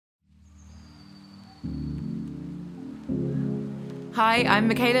Hi, I'm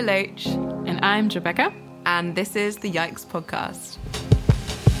Michaela Loach. And I'm Rebecca. And this is the Yikes Podcast.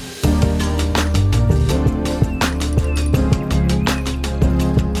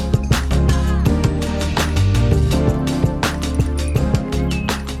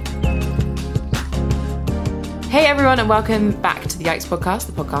 Hey everyone, and welcome back to the Yikes Podcast,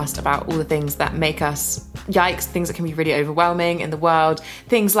 the podcast about all the things that make us yikes, things that can be really overwhelming in the world,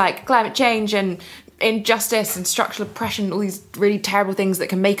 things like climate change and injustice and structural oppression, all these really terrible things that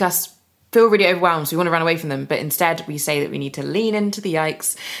can make us feel really overwhelmed, so we want to run away from them. But instead, we say that we need to lean into the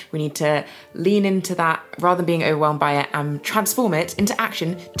yikes, we need to lean into that rather than being overwhelmed by it and transform it into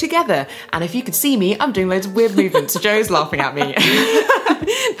action together. And if you could see me, I'm doing loads of weird movements. Joe's laughing at me.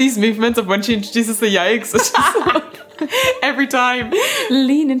 These movements of when she introduces the yikes, it's just like, every time.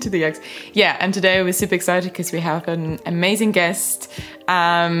 Lean into the yikes. Yeah, and today we're super excited because we have an amazing guest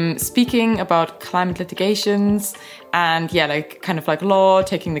speaking about climate litigations and kind of law,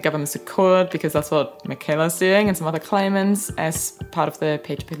 taking the governments to court, because that's what Michaela's doing and some other claimants as part of the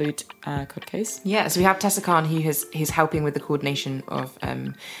Pay to Pollute court case. Yeah, so we have Tessa Khan, who's helping with the coordination of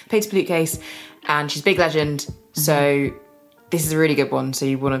Pay to Pollute case, and she's a big legend. Mm-hmm. So this is a really good one, so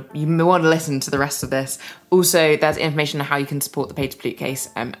you want to listen to the rest of this. Also, there's information on how you can support the Pay to Pollute case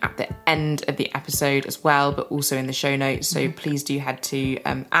at the end of the episode as well, but also in the show notes. So please do head to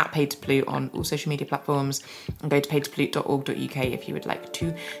at Pay to Pollute on all social media platforms and go to paytopollute.org.uk if you would like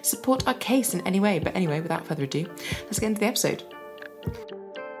to support our case in any way. But anyway, without further ado, let's get into the episode.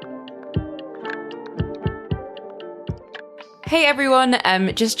 Hey everyone,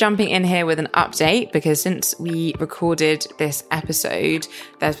 just jumping in here with an update, because since we recorded this episode,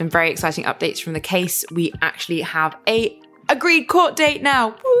 there's been very exciting updates from the case. We actually have a agreed court date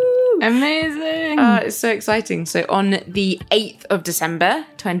now. Woo! Amazing! It's so exciting. So on the 8th of December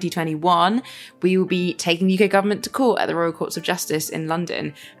 2021, we will be taking the UK government to court at the Royal Courts of Justice in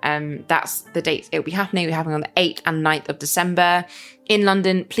London. That's the date it will be happening. It will be happening on the 8th and 9th of December. In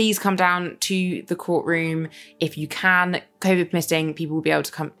London, please come down to the courtroom if you can. COVID permitting, people will be able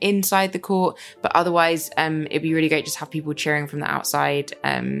to come inside the court, but otherwise, it'd be really great just to have people cheering from the outside,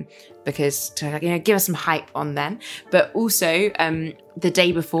 because to give us some hype on then. But also, the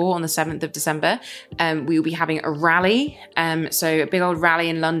day before, on the 7th of December, we will be having a rally. So a big old rally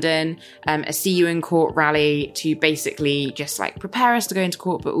in London, a See You in Court rally to basically just prepare us to go into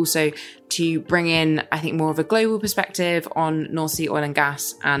court, but also to bring in, I think, more of a global perspective on North Sea oil and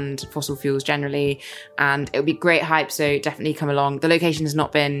gas and fossil fuels generally. And it'll be great hype, so definitely come along. The location has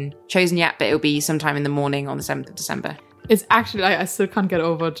not been chosen yet, but it'll be sometime in the morning on the 7th of December. It's actually, I still can't get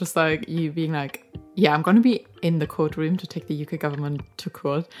over just you being yeah, I'm going to be in the courtroom to take the UK government to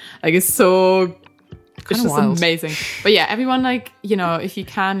court. It's so... It's just wild. Amazing. But yeah, everyone, if you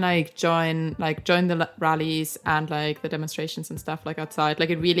can, join the rallies and the demonstrations and stuff outside.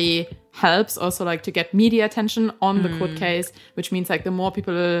 It really helps also to get media attention on the court case, which means the more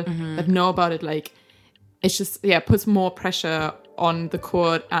people that know about it, it's just, puts more pressure on the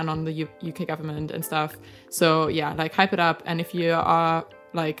court and on the UK government and stuff. So yeah, hype it up. And if you are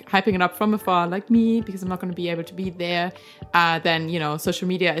hyping it up from afar, like me, because I'm not going to be able to be there, then, social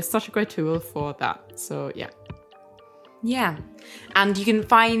media is such a great tool for that. So, yeah. Yeah. And you can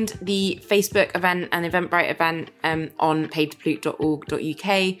find the Facebook event and Eventbrite event on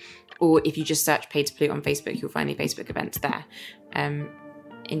paytopollute.org.uk, or if you just search Pay to Pollute on Facebook, you'll find the Facebook events there.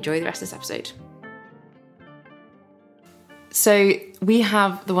 Enjoy the rest of this episode. So we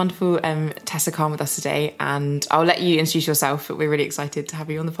have the wonderful Tessa Khan with us today, and I'll let you introduce yourself, but we're really excited to have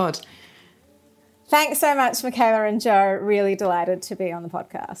you on the pod. Thanks so much, Michaela and Joe. Really delighted to be on the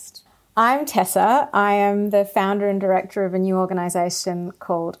podcast. I'm Tessa. I am the founder and director of a new organisation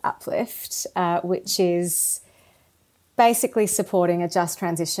called Uplift, which is basically supporting a just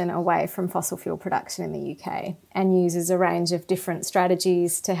transition away from fossil fuel production in the UK, and uses a range of different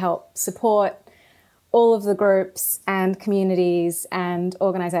strategies to help support all of the groups and communities and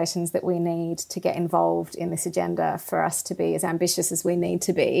organisations that we need to get involved in this agenda for us to be as ambitious as we need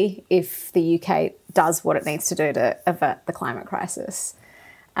to be if the UK does what it needs to do to avert the climate crisis.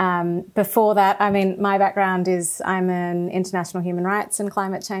 Before that, my background is I'm an international human rights and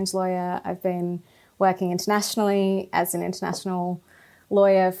climate change lawyer. I've been working internationally as an international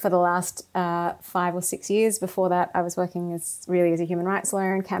lawyer for the last 5 or 6 years. Before that, I was working as a human rights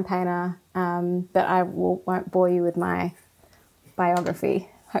lawyer and campaigner. But I won't bore you with my biography.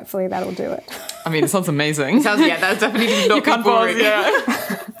 Hopefully that'll do it. It sounds amazing. That's definitely not you can't boring. Pause,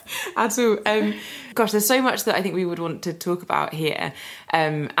 yeah. At all. Gosh, there's so much that I think we would want to talk about here.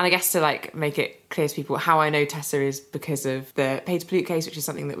 And I guess to make it clear to people, how I know Tessa is because of the Pay to Pollute case, which is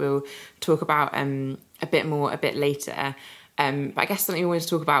something that we'll talk about a bit more a bit later. But I guess something we wanted to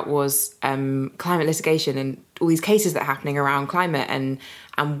talk about was climate litigation and all these cases that are happening around climate and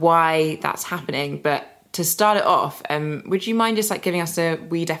why that's happening. But to start it off, would you mind just like giving us a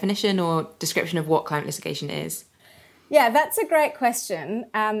wee definition or description of what climate litigation is? Yeah, that's a great question.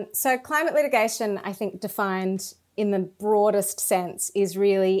 So climate litigation, I think, defined in the broadest sense, is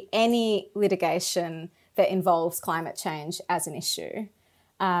really any litigation that involves climate change as an issue.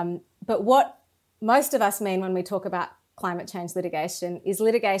 But what most of us mean when we talk about climate change litigation is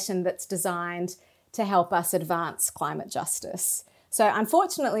litigation that's designed to help us advance climate justice. So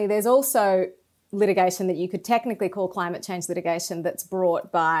unfortunately, there's also litigation that you could technically call climate change litigation that's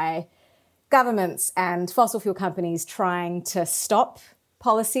brought by governments and fossil fuel companies trying to stop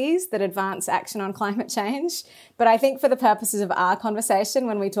policies that advance action on climate change. But I think for the purposes of our conversation,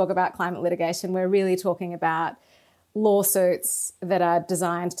 when we talk about climate litigation, we're really talking about lawsuits that are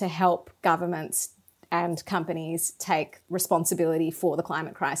designed to help governments and companies take responsibility for the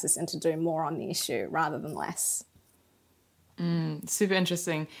climate crisis and to do more on the issue rather than less. Super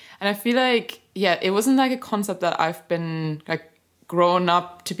interesting. And I feel like, yeah, it wasn't like a concept that I've been like grown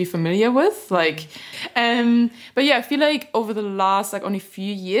up to be familiar with, like but yeah, I feel like over the last like only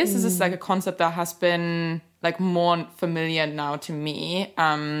few years this is like a concept that has been like more familiar now to me.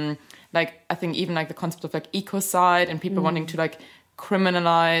 Like I think even like the concept of like ecocide and people wanting to like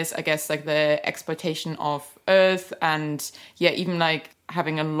criminalize, I guess, like the exploitation of earth, and yeah, even like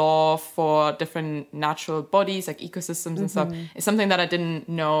having a law for different natural bodies like ecosystems and stuff is something that I didn't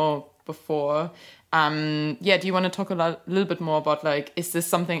know before. Yeah, do you want to talk a little bit more about like, is this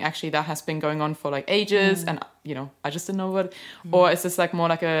something actually that has been going on for like ages and you know I just didn't know what, or is this like more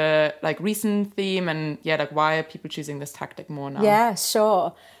like a like recent theme, and yeah, like why are people choosing this tactic more now? Yeah,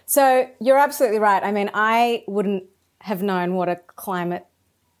 sure. So you're absolutely right. I mean, I wouldn't have known what a climate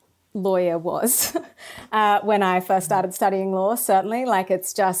lawyer was when I first started studying law, certainly. Like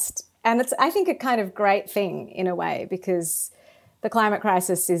it's just, and it's I think a kind of great thing in a way, because the climate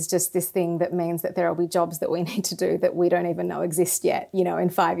crisis is just this thing that means that there will be jobs that we need to do that we don't even know exist yet, you know,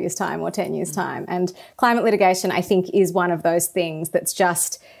 in 5 years' time or 10 years' time. And climate litigation, I think, is one of those things that's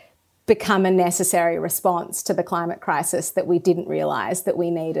just become a necessary response to the climate crisis that we didn't realise that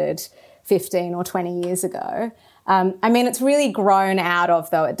we needed 15 or 20 years ago. I mean, it's really grown out of,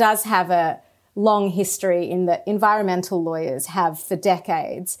 though, it does have a long history in that environmental lawyers have for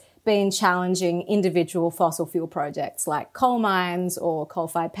decades been challenging individual fossil fuel projects like coal mines or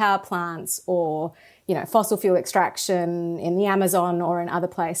coal-fired power plants or, you know, fossil fuel extraction in the Amazon or in other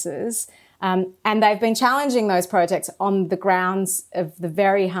places. And they've been challenging those projects on the grounds of the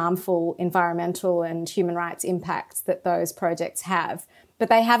very harmful environmental and human rights impacts that those projects have. But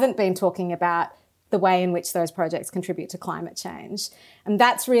they haven't been talking about the way in which those projects contribute to climate change. And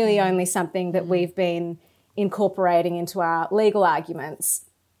that's really only something that we've been incorporating into our legal arguments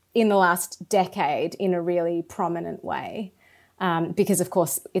in the last decade in a really prominent way. Because, of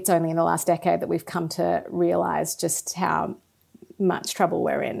course, it's only in the last decade that we've come to realise just how much trouble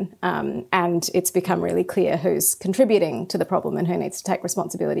we're in. And it's become really clear who's contributing to the problem and who needs to take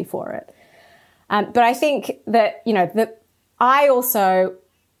responsibility for it. But I think that, you know, that I also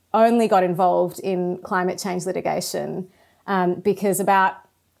only got involved in climate change litigation because about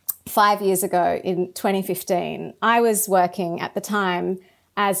 5 years ago, in 2015, I was working at the time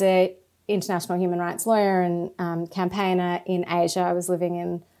as an international human rights lawyer and campaigner in Asia. I was living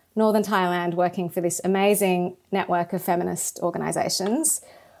in northern Thailand working for this amazing network of feminist organisations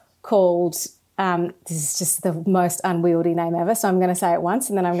called, this is just the most unwieldy name ever, so I'm going to say it once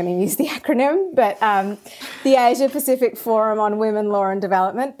and then I'm going to use the acronym, but the Asia Pacific Forum on Women, Law and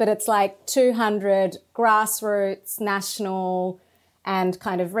Development. But it's like 200 grassroots, national and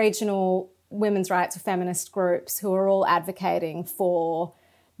kind of regional women's rights or feminist groups who are all advocating for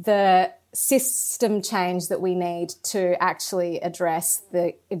the system change that we need to actually address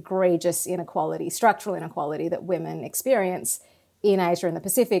the egregious inequality, structural inequality that women experience in Asia and the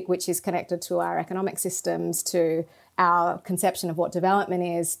Pacific, which is connected to our economic systems, to our conception of what development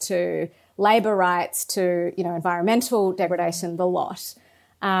is, to labour rights, to, you know, environmental degradation, the lot.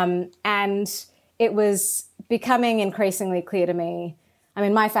 And it was becoming increasingly clear to me. I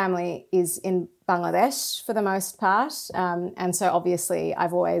mean, my family is in Bangladesh for the most part. And so obviously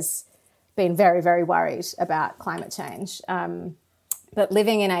I've always been very, very worried about climate change. But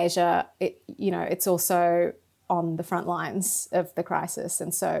living in Asia, it's also on the front lines of the crisis.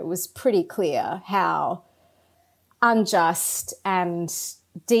 And so it was pretty clear how unjust and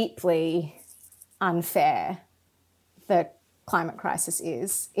deeply unfair the climate crisis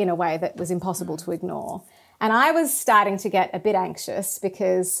is in a way that was impossible to ignore. And I was starting to get a bit anxious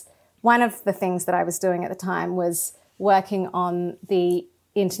because one of the things that I was doing at the time was working on the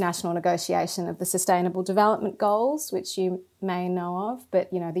international negotiation of the Sustainable Development Goals, which you may know of,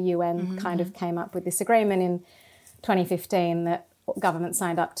 but, the UN kind of came up with this agreement in 2015 that governments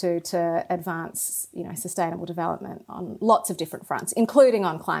signed up to advance, sustainable development on lots of different fronts, including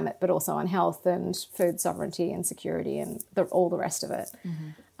on climate, but also on health and food sovereignty and security and all the rest of it.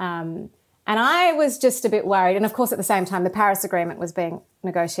 And I was just a bit worried. And, of course, at the same time, the Paris Agreement was being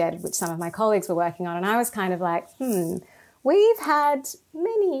negotiated, which some of my colleagues were working on, and I was kind of like, we've had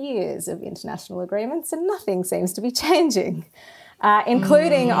many years of international agreements and nothing seems to be changing,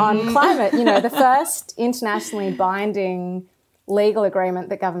 including on climate. The first internationally binding legal agreement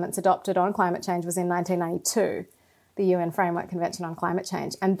that governments adopted on climate change was in 1992, the UN Framework Convention on Climate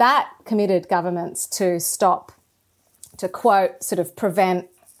Change. And that committed governments to quote, sort of prevent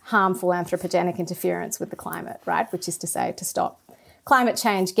harmful anthropogenic interference with the climate, right? Which is to say, to stop climate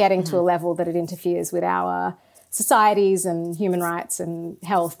change getting to a level that it interferes with our societies and human rights and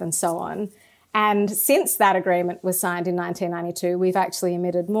health and so on. And since that agreement was signed in 1992, we've actually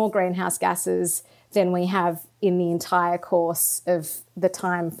emitted more greenhouse gases than we have in the entire course of the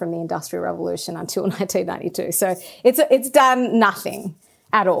time from the Industrial Revolution until 1992. So it's done nothing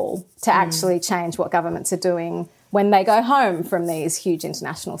at all to actually change what governments are doing when they go home from these huge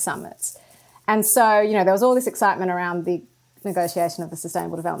international summits. And so, there was all this excitement around the negotiation of the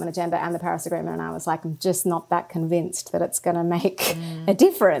Sustainable Development Agenda and the Paris Agreement, and I was like, I'm just not that convinced that it's going to make a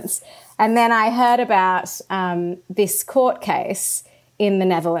difference. And then I heard about this court case in the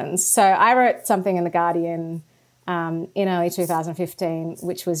Netherlands. So I wrote something in The Guardian in early 2015,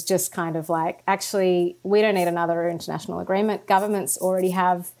 which was just kind of like, actually, we don't need another international agreement. Governments already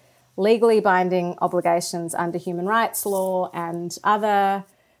have legally binding obligations under human rights law and other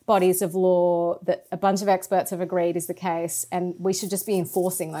bodies of law that a bunch of experts have agreed is the case, and we should just be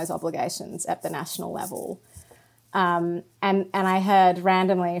enforcing those obligations at the national level. And I heard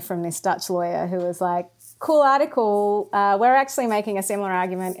randomly from this Dutch lawyer who was like, cool article, we're actually making a similar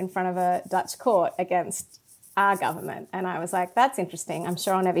argument in front of a Dutch court against our government. And I was like, that's interesting. I'm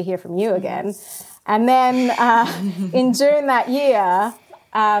sure I'll never hear from you again. And then in June that year,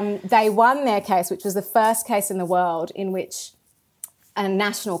 they won their case, which was the first case in the world in which a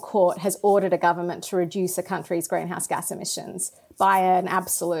national court has ordered a government to reduce a country's greenhouse gas emissions by an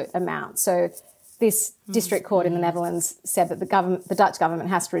absolute amount. So this district court in the Netherlands said that the Dutch government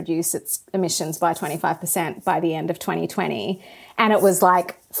has to reduce its emissions by 25% by the end of 2020. And it was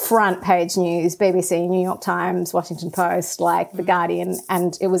like front page news, BBC, New York Times, Washington Post, like The Guardian,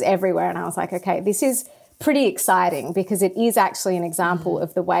 and it was everywhere. And I was like, okay, this is pretty exciting because it is actually an example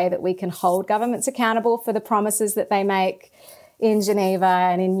of the way that we can hold governments accountable for the promises that they make in Geneva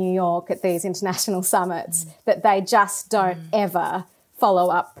and in New York at these international summits that they just don't ever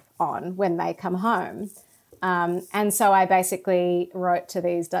follow up on when they come home. And so I basically wrote to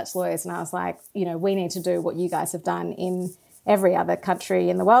these Dutch lawyers and I was like, we need to do what you guys have done in every other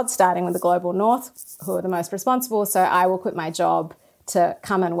country in the world, starting with the global north, who are the most responsible. So I will quit my job to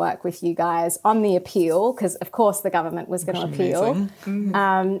come and work with you guys on the appeal, because of course the government was going to appeal.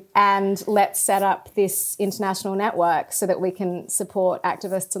 And let's set up this international network so that we can support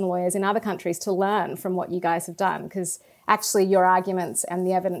activists and lawyers in other countries to learn from what you guys have done, because actually your arguments and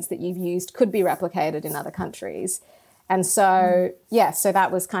the evidence that you've used could be replicated in other countries. And so, so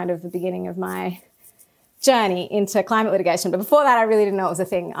that was kind of the beginning of my journey into climate litigation. But before that, I really didn't know it was a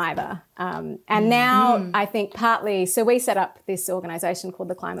thing either. And now I think partly, so we set up this organisation called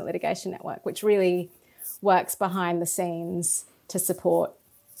the Climate Litigation Network, which really works behind the scenes to support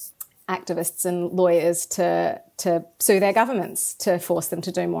activists and lawyers to sue their governments, to force them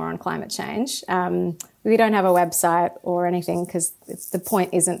to do more on climate change. We don't have a website or anything because the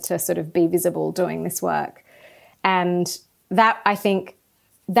point isn't to sort of be visible doing this work. And that, I think,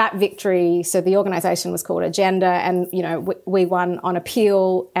 that victory, so the organisation was called Agenda, and, we won on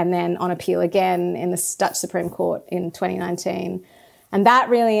appeal and then on appeal again in the Dutch Supreme Court in 2019. And that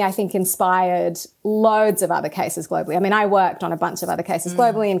really, I think, inspired loads of other cases globally. I mean, I worked on a bunch of other cases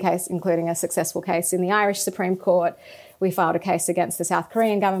globally, including a successful case in the Irish Supreme Court. We filed a case against the South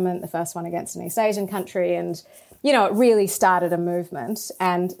Korean government, the first one against an East Asian country, and it really started a movement.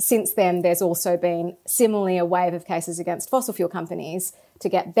 And since then, there's also been similarly a wave of cases against fossil fuel companies to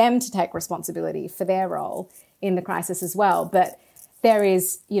get them to take responsibility for their role in the crisis as well. But there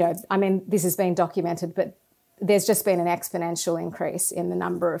is, this has been documented, but there's just been an exponential increase in the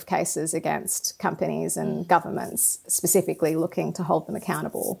number of cases against companies and governments, specifically looking to hold them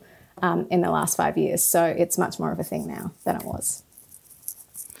accountable in the last 5 years. So it's much more of a thing now than it was.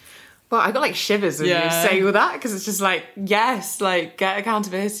 Well, I got shivers when you say all that, because it's just yes, get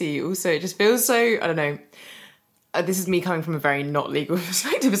accountability. Also, it just feels so, I don't know. this is me coming from a very not legal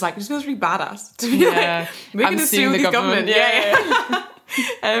perspective. It's like, it just feels really badass to be like, we're going to sue the government. Yeah.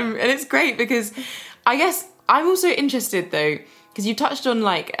 And it's great because I guess I'm also interested though, because you touched on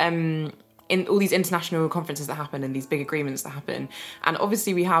like in all these international conferences that happen and these big agreements that happen. And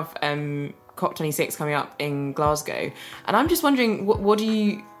obviously we have COP26 coming up in Glasgow. And I'm just wondering, what do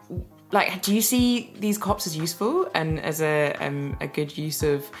you, like, do you see these COPs as useful and as a good use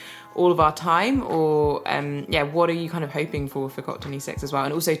of all of our time? Or, what are you kind of hoping for COP26 as well?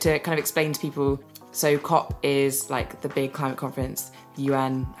 And also to kind of explain to people, so COP is like the big climate conference. The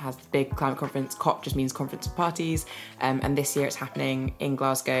UN has the big climate conference. COP just means Conference of Parties. And this year it's happening in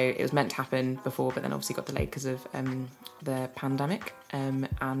Glasgow. It was meant to happen before, but then obviously got delayed because of the pandemic.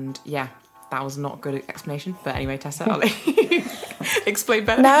 That was not a good explanation. But anyway, Tessa, I'll let you explain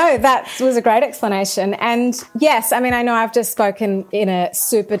better. No, that was a great explanation. And yes, I mean, I know I've just spoken in a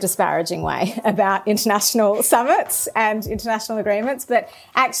super disparaging way about international summits and international agreements, but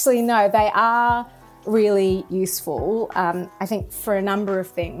actually, no, they are really useful, I think, for a number of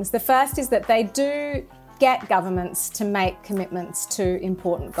things. The first is that they do get governments to make commitments to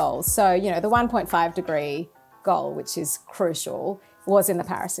important goals. So, the 1.5 degree goal, which is crucial, was in the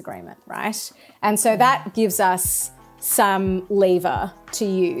Paris Agreement, right? And so that gives us some lever to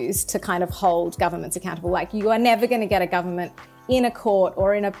use to kind of hold governments accountable. Like, you are never going to get a government in a court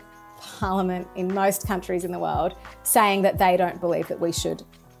or in a parliament in most countries in the world saying that they don't believe that we should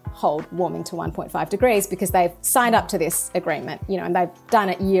hold warming to 1.5 degrees because they've signed up to this agreement, and they've done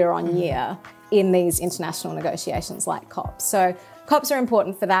it year on year in these international negotiations like COP. So COPs are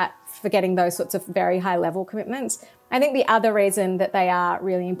important for that, for getting those sorts of very high level commitments. I think the other reason that they are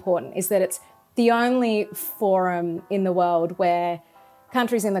really important is that it's the only forum in the world where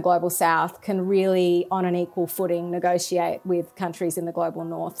countries in the global south can really, on an equal footing, negotiate with countries in the global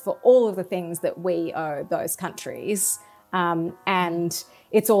north for all of the things that we owe those countries. And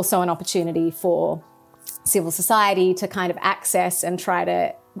it's also an opportunity for civil society to kind of access and try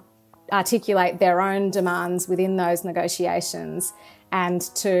to articulate their own demands within those negotiations and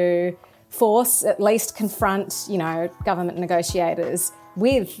to force, at least confront, government negotiators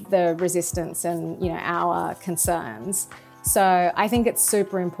with the resistance and, our concerns. So I think it's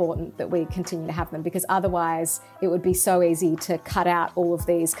super important that we continue to have them, because otherwise it would be so easy to cut out all of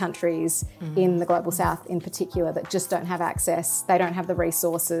these countries in the global south in particular that just don't have access, they don't have the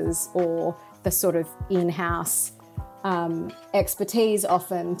resources or the sort of in-house expertise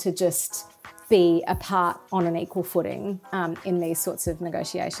often to just be a part on an equal footing in these sorts of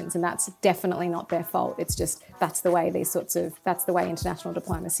negotiations. And that's definitely not their fault. It's just that's the way international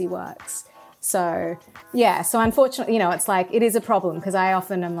diplomacy works. So, so unfortunately, it's like, it is a problem, because I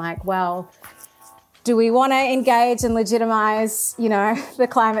often am like, well, do we want to engage and legitimise, the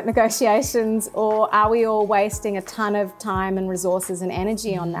climate negotiations, or are we all wasting a ton of time and resources and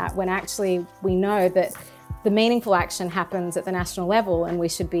energy on that when actually we know that the meaningful action happens at the national level and we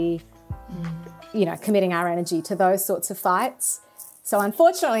should be, committing our energy to those sorts of fights? So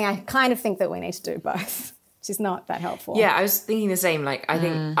unfortunately, I kind of think that we need to do both, which is not that helpful. Yeah, I was thinking the same. Like, I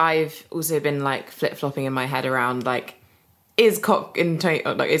think I've also been like flip-flopping in my head around like, is COP26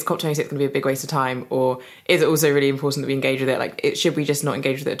 going to be a big waste of time, or is it also really important that we engage with it? Like, should we just not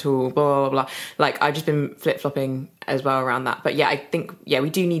engage with it at all? Blah, blah, blah. Like, I've just been flip-flopping as well around that. But yeah, I think, we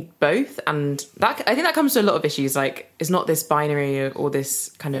do need both. And I think that comes to a lot of issues. Like, it's not this binary or this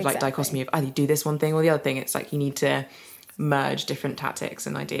kind of like dichotomy of either you do this one thing or the other thing. It's like you need to merge different tactics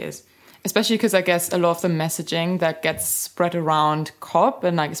and ideas. Especially because I guess a lot of the messaging that gets spread around COP,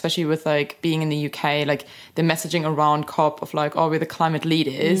 and like especially with like being in the UK, like the messaging around COP of like, oh, we're the climate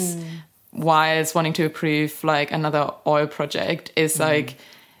leaders, whilst wanting to approve like another oil project is like,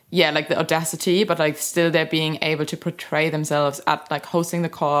 like the audacity, but like still they're being able to portray themselves at like hosting the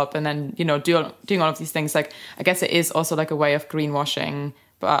COP and then, doing all of these things. Like, I guess it is also like a way of greenwashing,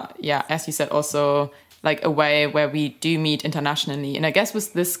 but yeah, as you said, also like a way where we do meet internationally. And I guess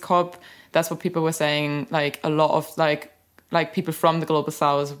with this COP, that's what people were saying, like a lot of like people from the global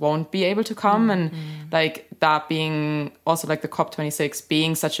south won't be able to come. And like that being also like the COP26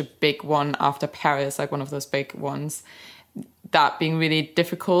 being such a big one after Paris, like one of those big ones, that being really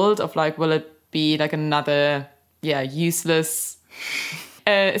difficult of like, will it be like another, useless...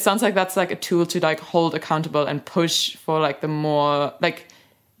 it sounds like that's like a tool to like hold accountable and push for like the more like...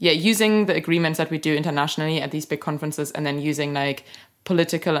 using the agreements that we do internationally at these big conferences and then using like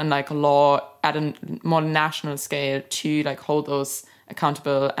political and like law at a more national scale to like hold those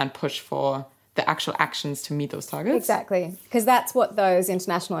accountable and push for the actual actions to meet those targets. Exactly, because that's what those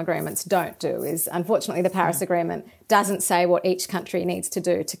international agreements don't do. Is unfortunately the Paris Agreement doesn't say what each country needs to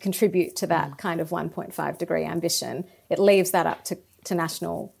do to contribute to that kind of 1.5 degree ambition. It leaves that up to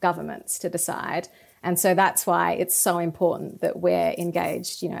national governments to decide. And so that's why it's so important that we're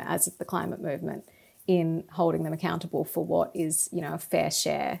engaged, as the climate movement, in holding them accountable for what is, a fair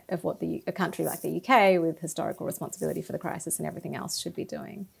share of what a country like the UK with historical responsibility for the crisis and everything else should be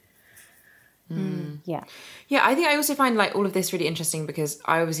doing. Yeah, I think I also find like all of this really interesting because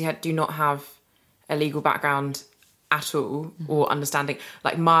I obviously do not have a legal background at all or understanding.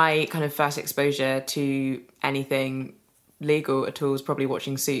 Like my kind of first exposure to anything legal at all was probably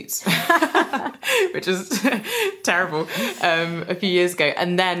watching Suits, which is terrible, a few years ago.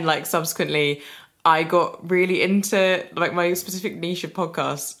 And then like subsequently I got really into like my specific niche of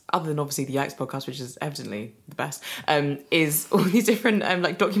podcasts, other than obviously the Yikes podcast, which is evidently the best, is all these different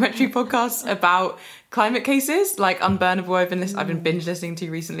like documentary podcasts about climate cases, like Unburnable. I've been binge listening to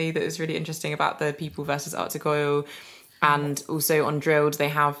recently that is really interesting about the People versus Arctic Oil, and also on Drilled they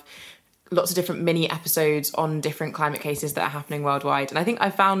have lots of different mini episodes on different climate cases that are happening worldwide. And I think I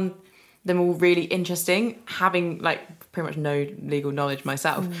found them all really interesting, having like pretty much no legal knowledge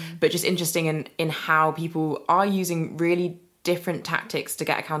myself, but just interesting in how people are using really different tactics to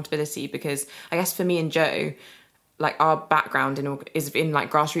get accountability. Because I guess for me and Joe, like our background is in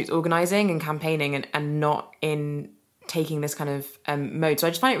like grassroots organising and campaigning and not in taking this kind of mode. So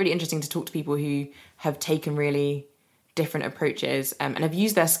I just find it really interesting to talk to people who have taken really different approaches and have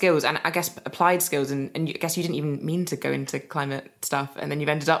used their skills and I guess applied skills and I guess you didn't even mean to go into climate stuff and then you've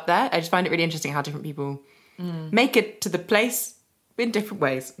ended up there. I just find it really interesting how different people make it to the place in different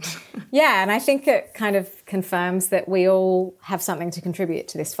ways. Yeah, and I think it kind of confirms that we all have something to contribute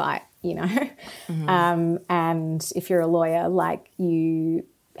to this fight, and if you're a lawyer, like you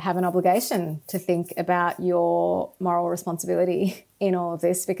have an obligation to think about your moral responsibility in all of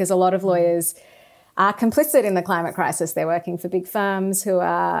this, because a lot of lawyers are complicit in the climate crisis. They're working for big firms who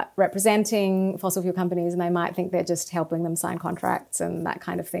are representing fossil fuel companies and they might think they're just helping them sign contracts and that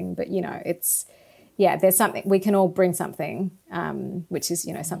kind of thing. But, there's something, we can all bring something, which is,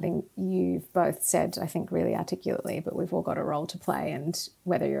 something you've both said, I think, really articulately, but we've all got a role to play, and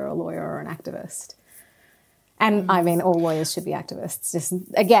whether you're a lawyer or an activist. And I mean, all lawyers should be activists. Just,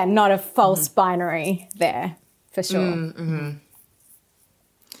 again, not a false binary there, for sure.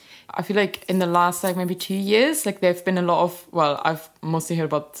 I feel like in the last like maybe 2 years, like there've been a lot of, I've mostly heard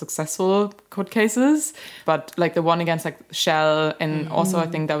about successful court cases, but like the one against like Shell and also I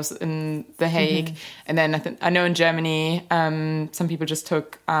think that was in The Hague. And then I know in Germany, some people just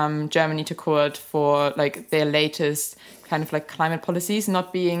took Germany to court for like their latest kind of like climate policies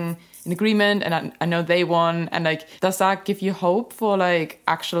not being in agreement. And I know they won. And like, does that give you hope for like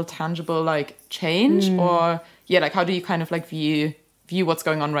actual tangible like change or like how do you kind of like view what's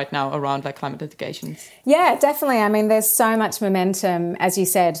going on right now around like climate litigations? Yeah, definitely. I mean, there's so much momentum. As you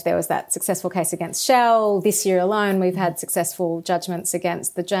said, there was that successful case against Shell. This year alone, we've had successful judgments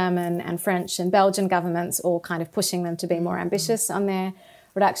against the German and French and Belgian governments, all kind of pushing them to be more ambitious on their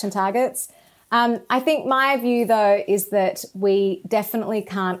reduction targets. I think my view, though, is that we definitely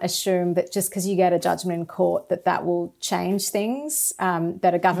can't assume that just because you get a judgment in court that will change things,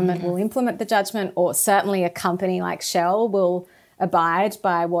 that a government will implement the judgment, or certainly a company like Shell will abide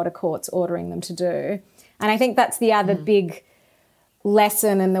by what a court's ordering them to do. And I think that's the other big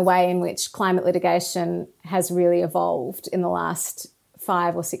lesson in the way in which climate litigation has really evolved in the last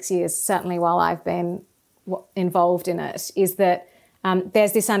 5 or 6 years, certainly while I've been involved in it, is that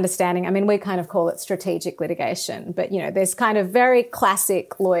there's this understanding. I mean, we kind of call it strategic litigation, but, there's kind of very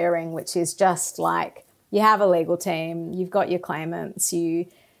classic lawyering, which is just like you have a legal team, you've got your claimants, you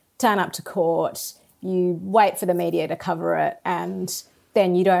turn up to court, you wait for the media to cover it, and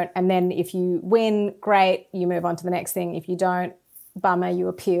then you don't. And then if you win, great, you move on to the next thing. If you don't, bummer, you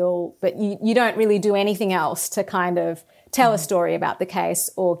appeal. But you don't really do anything else to kind of tell a story about the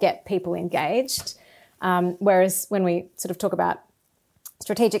case or get people engaged. Whereas when we sort of talk about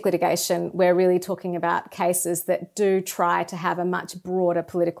strategic litigation, we're really talking about cases that do try to have a much broader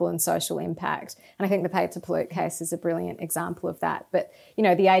political and social impact. And I think the Pay to Pollute case is a brilliant example of that. But,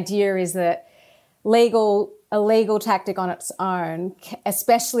 the idea is that a legal tactic on its own,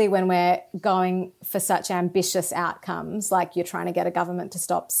 especially when we're going for such ambitious outcomes, like you're trying to get a government to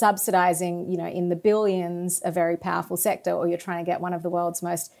stop subsidising, in the billions, a very powerful sector, or you're trying to get one of the world's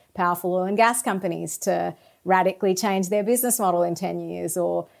most powerful oil and gas companies to radically change their business model in 10 years,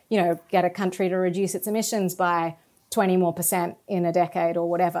 or, get a country to reduce its emissions by 20% more in a decade or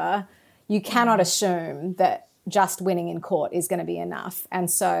whatever. You cannot assume that just winning in court is going to be enough. And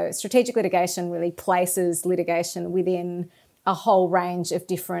so strategic litigation really places litigation within a whole range of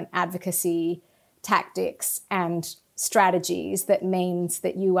different advocacy tactics and strategies that means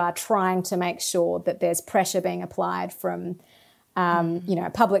that you are trying to make sure that there's pressure being applied from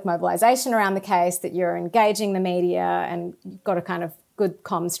public mobilisation around the case, that you're engaging the media and you've got a kind of good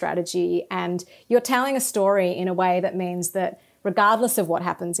comm strategy, and you're telling a story in a way that means that regardless of what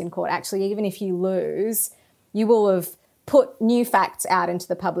happens in court, actually, even if you lose, you will have put new facts out into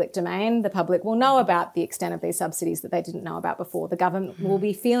the public domain. The public will know about the extent of these subsidies that they didn't know about before. The government will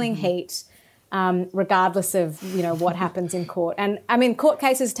be feeling heat regardless of, what happens in court. And, I mean, court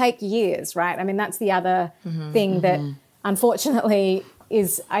cases take years, right? I mean, that's the other thing that, unfortunately,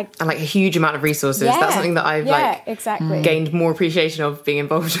 is... And, like, a huge amount of resources. Yeah, that's something that I've, exactly. gained more appreciation of being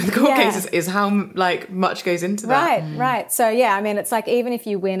involved with court cases, is how, much goes into that. Right. So, yeah, I mean, it's like even if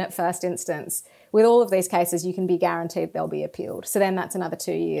you win at first instance, with all of these cases, you can be guaranteed they'll be appealed. So then that's another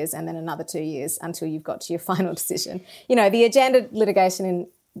 2 years and then another 2 years until you've got to your final decision. The agenda litigation in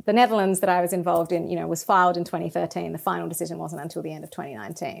the Netherlands that I was involved in, was filed in 2013. The final decision wasn't until the end of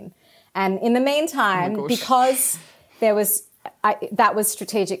 2019. And in the meantime, because there was... that was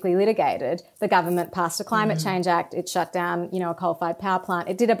strategically litigated. The government passed a Climate Change Act. It shut down, a coal-fired power plant.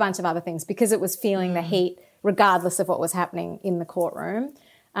 It did a bunch of other things because it was feeling the heat regardless of what was happening in the courtroom.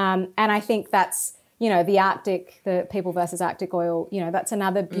 And I think that's, the People versus Arctic Oil, that's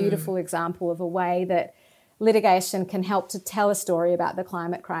another beautiful example of a way that litigation can help to tell a story about the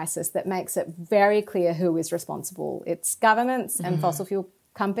climate crisis that makes it very clear who is responsible. It's governments and fossil fuel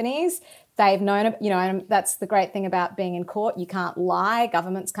companies. They've known, and that's the great thing about being in court. You can't lie.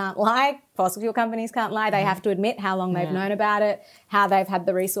 Governments can't lie. Fossil fuel companies can't lie. They have to admit how long they've known about it, how they've had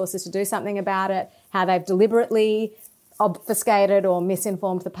the resources to do something about it, how they've deliberately obfuscated or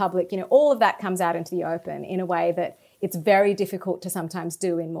misinformed the public. All of that comes out into the open in a way that it's very difficult to sometimes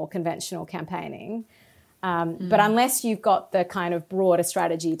do in more conventional campaigning. But unless you've got the kind of broader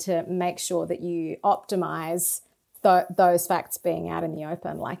strategy to make sure that you optimise those facts being out in the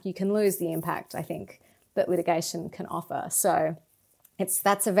open, you can lose the impact, I think, that litigation can offer. So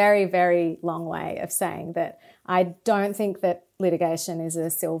that's a very, very long way of saying that I don't think that litigation is a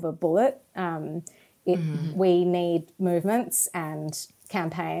silver bullet. We need movements and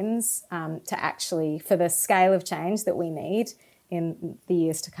campaigns to actually, for the scale of change that we need in the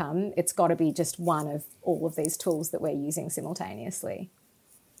years to come, it's got to be just one of all of these tools that we're using simultaneously.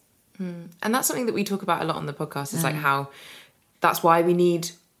 And that's something that we talk about a lot on the podcast, is how that's why we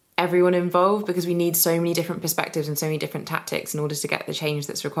need everyone involved, because we need so many different perspectives and so many different tactics in order to get the change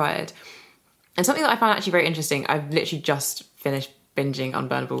that's required. And something that I found actually very interesting, I've literally just finished binging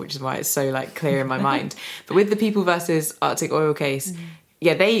Unburnable, which is why it's so clear in my mind. But with the People versus Arctic Oil case,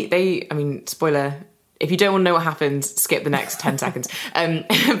 they I mean, spoiler, if you don't want to know what happens, skip the next 10 seconds.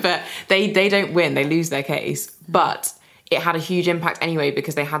 But they don't win, they lose their case. But it had a huge impact anyway,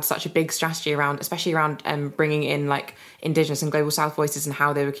 because they had such a big strategy around, especially around bringing in Indigenous and Global South voices and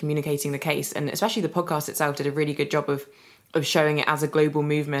how they were communicating the case. And especially the podcast itself did a really good job of showing it as a global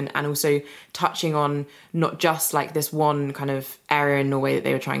movement, and also touching on not just this one kind of area in Norway that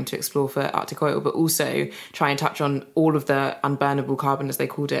they were trying to explore for Arctic Oil, but also try and touch on all of the unburnable carbon, as they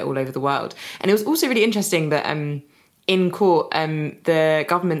called it, all over the world. And it was also really interesting that in court, the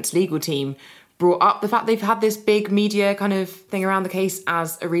government's legal team brought up the fact they've had this big media kind of thing around the case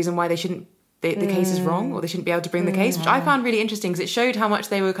as a reason why they shouldn't, the case is wrong, or they shouldn't be able to bring the case, which I found really interesting, because it showed how much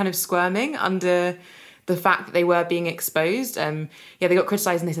they were kind of squirming under the fact that they were being exposed. They got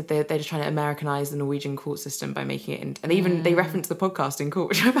criticised, and they said they're just trying to Americanise the Norwegian court system by making it, and even they referenced the podcast in court,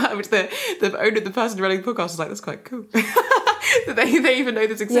 which I found, which the owner, the person running the podcast was like, that's quite cool. That they even know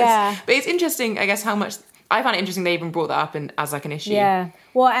this exists. Yeah. But it's interesting, I guess, how much... I found it interesting they even brought that up as an issue. Yeah.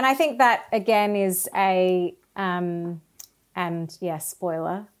 Well, and I think that, again, is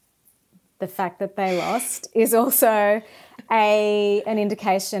spoiler, the fact that they lost is also an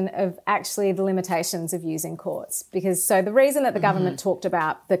indication of actually the limitations of using courts. Because so the reason that the government talked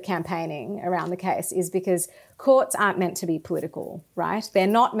about the campaigning around the case is because courts aren't meant to be political, right? They're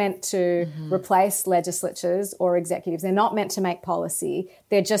not meant to replace legislatures or executives. They're not meant to make policy.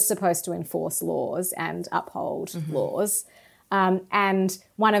 They're just supposed to enforce laws and uphold laws. And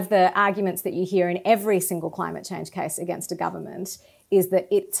one of the arguments that you hear in every single climate change case against a government is that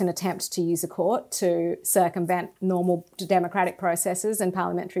it's an attempt to use a court to circumvent normal democratic processes and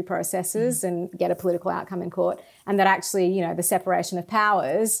parliamentary processes and get a political outcome in court. And that actually, the separation of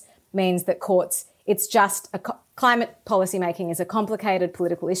powers means that courts, it's just climate policy making is a complicated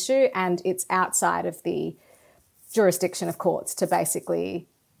political issue, and it's outside of the jurisdiction of courts to basically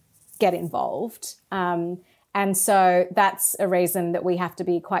get involved. And so that's a reason that we have to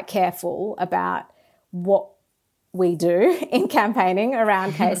be quite careful about what we do in campaigning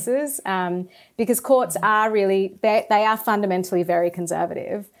around cases, because courts are really, they are fundamentally very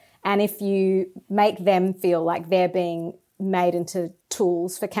conservative. And if you make them feel like they're being made into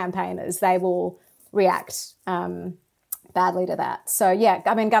tools for campaigners, they will react badly to that. So, yeah,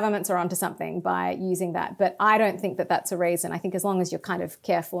 I mean, governments are onto something by using that. But I don't think that that's a reason. I think as long as you're kind of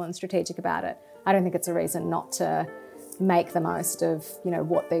careful and strategic about it, I don't think it's a reason not to make the most of, you know,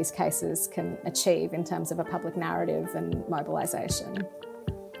 what these cases can achieve in terms of a public narrative and mobilisation.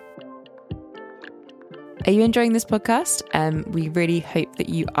 Are you enjoying this podcast? We really hope that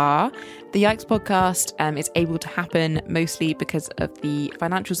you are. The Yikes podcast is able to happen mostly because of the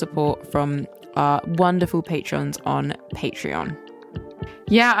financial support from our wonderful patrons on Patreon.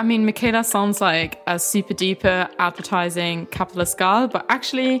 Yeah, I mean, Michaela sounds like a super duper advertising capitalist girl, but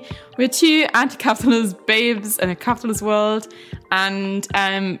actually we're two anti-capitalist babes in a capitalist world. And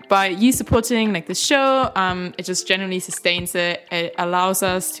by you supporting like the show, it just generally sustains it. It allows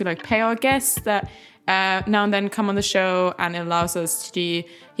us to like pay our guests that now and then come on the show, and it allows us to do,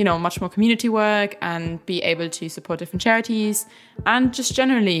 you know, much more community work and be able to support different charities and just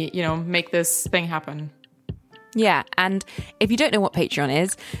generally, you know, make this thing happen. Yeah, and if you don't know what Patreon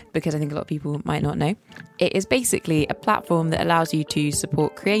is, because I think a lot of people might not know, it is basically a platform that allows you to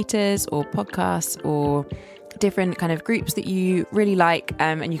support creators or podcasts or different kind of groups that you really like,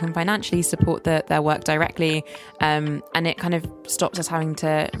 and you can financially support their work directly, and it kind of stops us having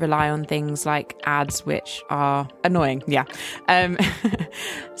to rely on things like ads, which are annoying.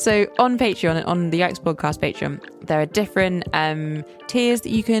 So on Patreon, on the Yikes podcast Patreon, there are different tiers that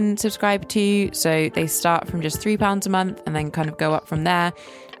you can subscribe to. So they start from just £3 a month and then kind of go up from there.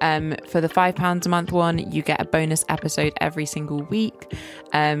 For the £5 a month one, you get a bonus episode every single week,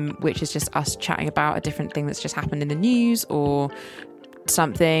 which is just us chatting about a different thing that's just happened in the news or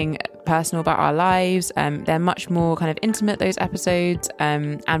something personal about our lives. They're much more kind of intimate, those episodes,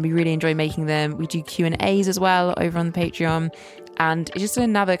 and we really enjoy making them. We do Q&As as well over on the Patreon, and it's just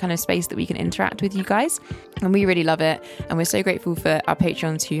another kind of space that we can interact with you guys, and we really love it. And we're so grateful for our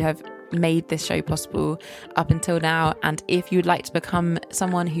patrons who have made this show possible up until now. And if you'd like to become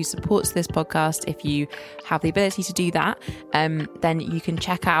someone who supports this podcast, if you have the ability to do that, then you can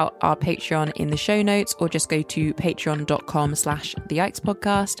check out our Patreon in the show notes, or just go to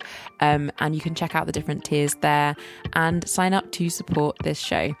patreon.com/theyikespodcast, and you can check out the different tiers there and sign up to support this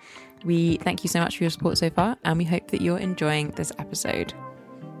show. We thank you so much for your support so far, and we hope that you're enjoying this episode.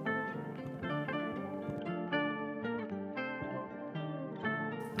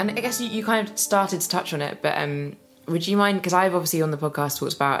 And I guess you kind of started to touch on it, but would you mind, because I've obviously on the podcast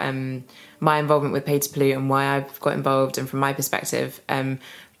talked about my involvement with Pay to Pollute and why I've got involved and from my perspective,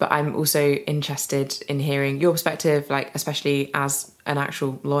 but I'm also interested in hearing your perspective, like especially as an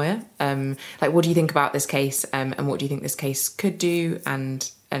actual lawyer. Like, what do you think about this case, and what do you think this case could do, and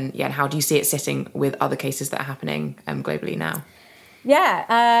how do you see it sitting with other cases that are happening globally now?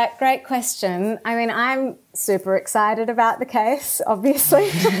 Yeah, great question. I mean, I'm super excited about the case, obviously.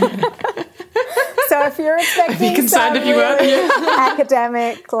 So if you're expecting some really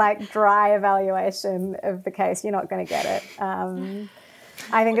academic, like dry evaluation of the case, you're not going to get it.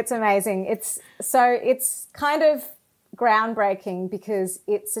 I think it's amazing. It's kind of groundbreaking because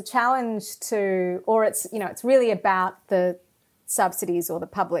it's a challenge to, or it's really about the subsidies or the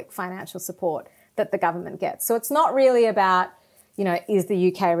public financial support that the government gets. So it's not really about, is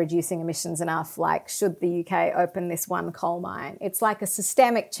the UK reducing emissions enough? Like, should the UK open this one coal mine? It's like a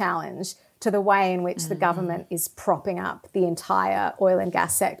systemic challenge to the way in which the government is propping up the entire oil and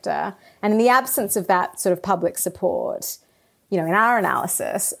gas sector. And in the absence of that sort of public support, in our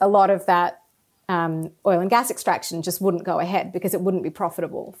analysis, a lot of that oil and gas extraction just wouldn't go ahead because it wouldn't be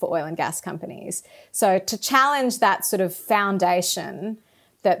profitable for oil and gas companies. So to challenge that sort of foundation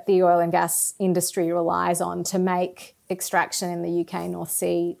that the oil and gas industry relies on to make extraction in the UK North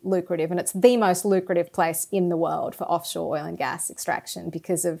Sea lucrative, and it's the most lucrative place in the world for offshore oil and gas extraction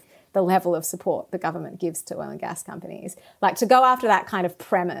because of the level of support the government gives to oil and gas companies. Like, to go after that kind of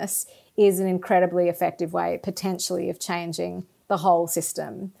premise is an incredibly effective way, potentially, of changing the whole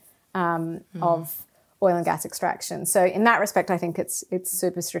system of oil and gas extraction. So in that respect, I think it's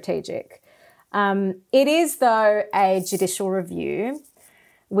super strategic. It is, though, a judicial review,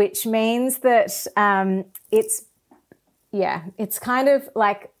 which means that it's kind of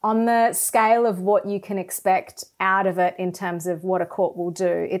like on the scale of what you can expect out of it in terms of what a court will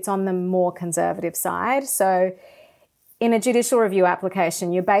do, it's on the more conservative side. So in a judicial review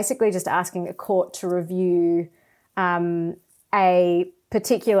application, you're basically just asking a court to review a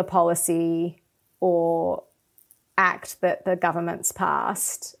particular policy or act that the government's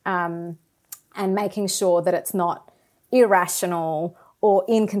passed, and making sure that it's not irrational or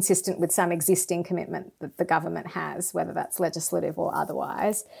inconsistent with some existing commitment that the government has, whether that's legislative or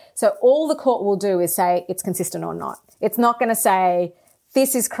otherwise. So all the court will do is say it's consistent or not. It's not going to say,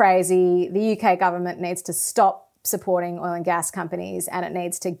 this is crazy, the UK government needs to stop supporting oil and gas companies and it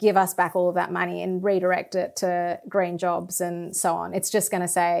needs to give us back all of that money and redirect it to green jobs and so on. It's just going to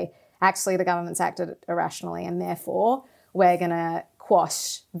say, actually, the government's acted irrationally and therefore we're going to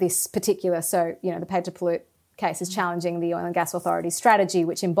quash this particular... So, the Pay to Pollute case is challenging the Oil and Gas Authority's strategy,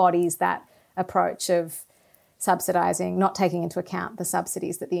 which embodies that approach of subsidising, not taking into account the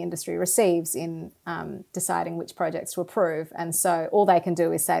subsidies that the industry receives in deciding which projects to approve. And so all they can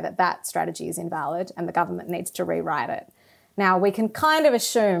do is say that that strategy is invalid and the government needs to rewrite it. Now, we can kind of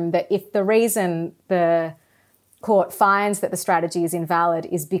assume that if the reason the court finds that the strategy is invalid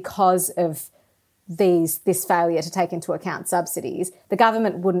is because of this failure to take into account subsidies, the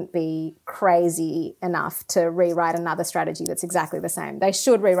government wouldn't be crazy enough to rewrite another strategy that's exactly the same. They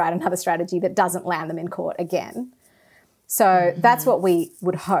should rewrite another strategy that doesn't land them in court again. So that's what we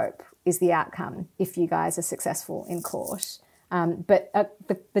would hope is the outcome if you guys are successful in court. But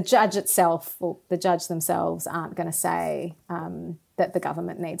the judge itself, or the judge themselves, aren't going to say that the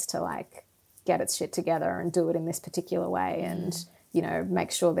government needs to get its shit together and do it in this particular way and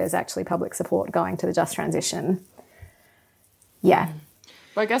make sure there's actually public support going to the just transition. Yeah.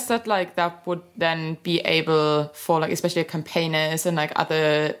 Well, I guess that that would then be able for especially campaigners and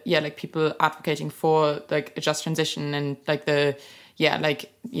other people advocating for a just transition and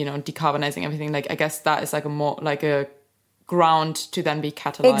decarbonizing everything. I guess that is a more a ground to then be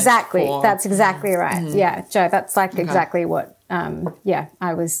catalyzed. Exactly. That's exactly right. Yeah, Joe, that's exactly what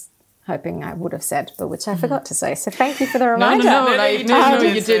I was hoping I would have said, but which I forgot to say. So thank you for the reminder. No, you did. I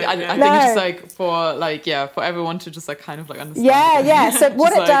think it's just for everyone to just kind of understand. Yeah. So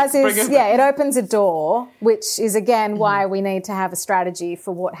what it does is, it opens a door, which is again why we need to have a strategy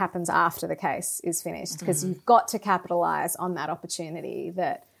for what happens after the case is finished, because you've got to capitalise on that opportunity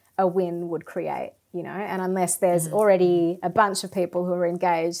that a win would create. And unless there's already a bunch of people who are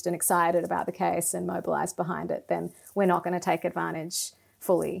engaged and excited about the case and mobilised behind it, then we're not going to take advantage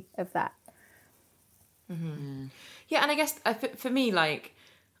fully of that. Yeah, and I guess for me, I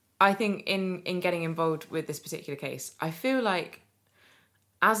think in getting involved with this particular case, I feel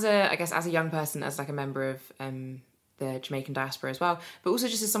as a young person, as a member of the Jamaican diaspora as well, but also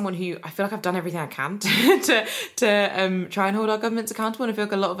just as someone who I feel I've done everything I can to try and hold our governments accountable, and I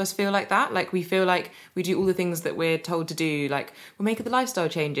feel a lot of us feel like that. We feel we do all the things that we're told to do. We'll make the lifestyle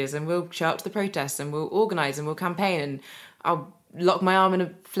changes and we'll show up to the protests and we'll organise and we'll campaign and I'll lock my arm in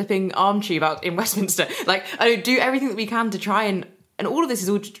a flipping arm tube out in Westminster. I do everything that we can to try and all of this is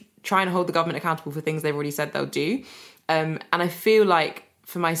all to try and hold the government accountable for things they've already said they'll do. And I feel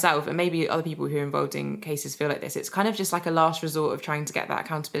for myself, and maybe other people who are involved in cases feel like this, it's kind of just a last resort of trying to get that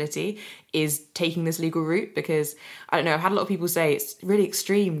accountability is taking this legal route, because I don't know, I've had a lot of people say it's really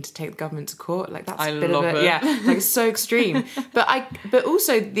extreme to take the government to court. That's I a bit love of it. Yeah, it's so extreme. But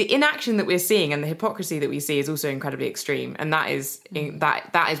also the inaction that we're seeing and the hypocrisy that we see is also incredibly extreme, and that is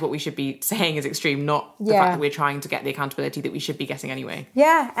what we should be saying is extreme, not the fact that we're trying to get the accountability that we should be getting anyway.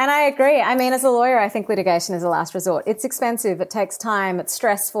 Yeah, and I agree. I mean, as a lawyer, I think litigation is a last resort. It's expensive, it takes time, it's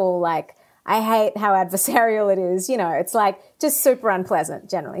stressful, I hate how adversarial it is. It's just super unpleasant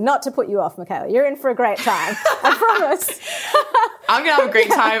generally. Not to put you off, Michaela. You're in for a great time. I promise. I'm going to have a great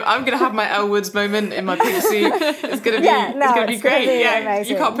time. I'm going to have my Elle Woods moment in my pink suit. It's going to be, it's going to be great.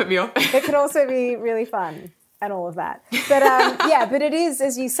 Amazing. You can't put me off. It can also be really fun and all of that. But but it is,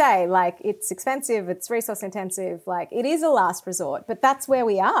 as you say, it's expensive, it's resource intensive, it is a last resort, but that's where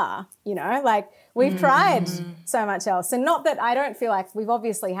we are, we've tried so much else. And not that I don't feel we've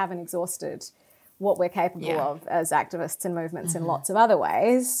obviously haven't exhausted what we're capable of as activists and movements in lots of other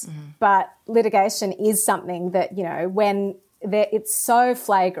ways, but litigation is something that, when it's so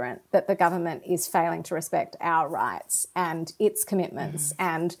flagrant that the government is failing to respect our rights and its commitments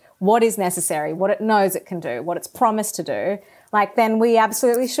and what is necessary, what it knows it can do, what it's promised to do, then we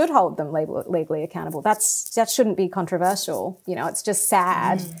absolutely should hold them legally accountable. That shouldn't be controversial. It's just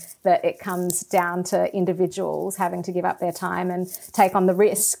sad that it comes down to individuals having to give up their time and take on the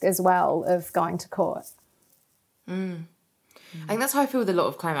risk as well of going to court. I think that's how I feel with a lot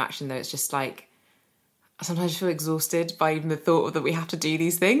of climate action, though. It's just I sometimes feel exhausted by even the thought that we have to do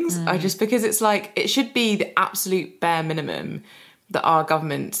these things. Because it's it should be the absolute bare minimum that our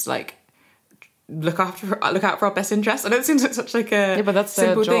governments look out for our best interests. I know it seems like such a but that's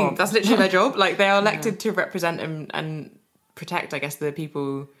simple their thing. That's literally their job. They are elected to represent and protect, I guess, the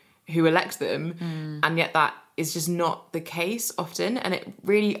people who elect them, and yet that is just not the case often. And I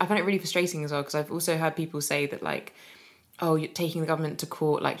find it really frustrating as well, because I've also heard people say that like, oh, you're taking the government to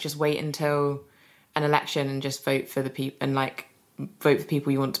court, like just wait until an election and just vote for the people, and like vote for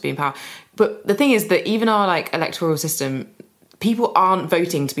people you want to be in power. But the thing is that even our like electoral system, people aren't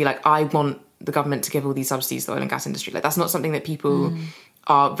voting to be like, I want the government to give all these subsidies to the oil and gas industry. Like that's not something that people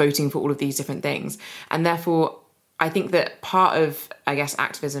are voting for, all of these different things. And therefore I think that part of, I guess,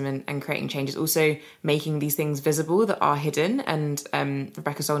 activism and creating change is also making these things visible that are hidden. And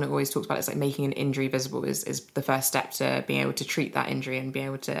Rebecca Solnit always talks about it's like making an injury visible is the first step to being able to treat that injury and being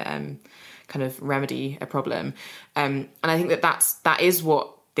able to kind of remedy a problem. And I think that is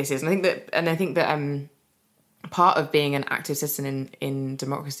what this is. And I think that part of being an active citizen in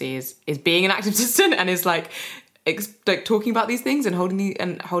democracy is being an active citizen, and is like talking about these things and holding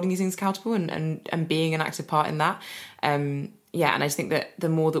these things accountable and being an active part in that. And I just think that the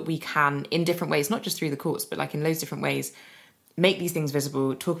more that we can, in different ways, not just through the courts, but like in loads of different ways, make these things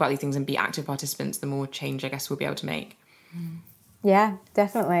visible, talk about these things and be active participants, the more change I guess we'll be able to make. Yeah,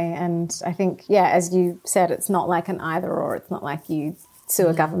 definitely. And I think, as you said, it's not like an either or. It's not like you sue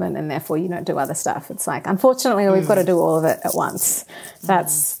a government and therefore you don't do other stuff. It's like, unfortunately, we've got to do all of it at once.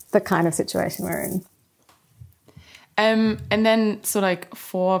 That's the kind of situation we're in. And then, so like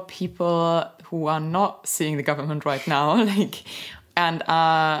for people who are not seeing the government right now, like, and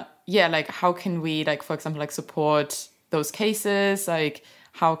like how can we, like, for example, like support those cases? Like,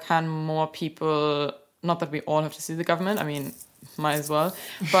 how can more people, not that we all have to sue the government, I mean, might as well,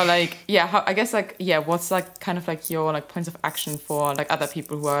 but like, what's like kind of like your like points of action for like other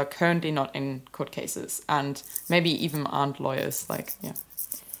people who are currently not in court cases and maybe even aren't lawyers, like,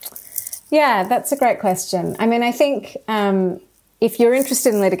 Yeah, that's a great question. I mean, I think if you're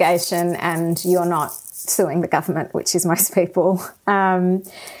interested in litigation and you're not suing the government, which is most people,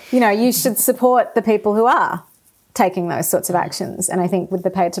 you should support the people who are taking those sorts of actions. And I think with the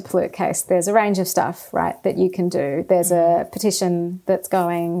Pay to Pollute case, there's a range of stuff, right, that you can do. There's a petition that's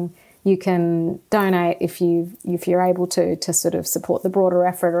going. You can donate if you're able to sort of support the broader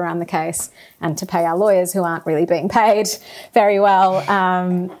effort around the case and to pay our lawyers who aren't really being paid very well.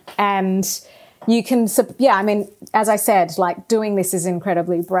 And you can, I mean, as I said, like doing this is an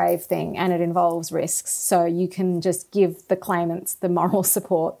incredibly brave thing and it involves risks. So you can just give the claimants the moral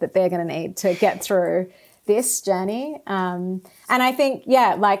support that they're going to need to get through this journey. And I think,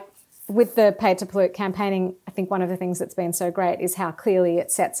 like with the Pay to Pollute campaigning, I think one of the things that's been so great is how clearly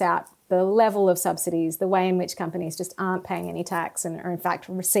it sets out the level of subsidies, the way in which companies just aren't paying any tax and are in fact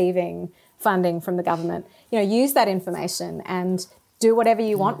receiving funding from the government. Use that information and do whatever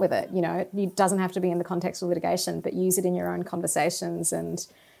you want with it. It doesn't have to be in the context of litigation, but use it in your own conversations and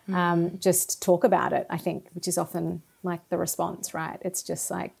just talk about it, I think, which is often like the response, right? It's just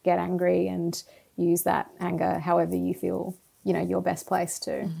like get angry and use that anger however you feel, you're best placed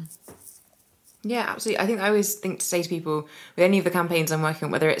to. Yeah, absolutely. I think I always think to say to people with any of the campaigns I'm working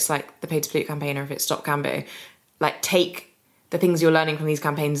on, whether it's like the Pay to Pollute campaign or if it's Stop Cambo, like take the things you're learning from these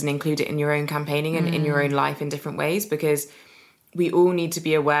campaigns and include it in your own campaigning and in your own life in different ways, because we all need to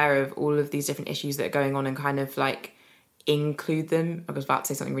be aware of all of these different issues that are going on and kind of like include them. I was about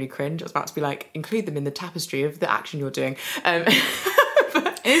to say something really cringe. I was about to be like, include them in the tapestry of the action you're doing.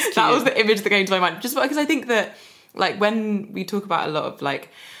 That was the image that came to my mind. Just because I think that like when we talk about a lot of like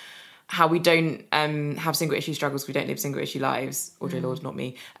how we don't have single issue struggles, we don't live single issue lives, Audre Lorde, not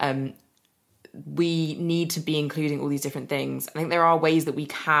me, we need to be including all these different things. I think there are ways that we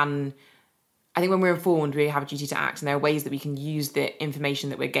can, I think when we're informed, we have a duty to act, and there are ways that we can use the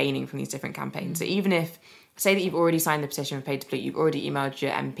information that we're gaining from these different campaigns. So even if, say that you've already signed the petition for Pay to Pollute, you've already emailed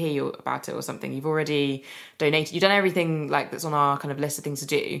your MP about it or something, you've already donated, you've done everything like that's on our kind of list of things to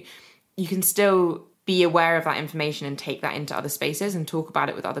do, you can still be aware of that information and take that into other spaces and talk about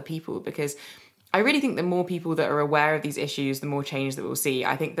it with other people, because I really think the more people that are aware of these issues, the more change that we'll see.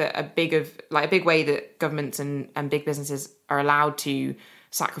 I think that a big way that governments and big businesses are allowed to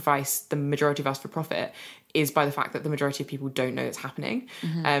sacrifice the majority of us for profit is by the fact that the majority of people don't know it's happening.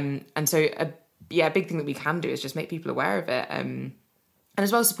 And so a big thing that we can do is just make people aware of it. And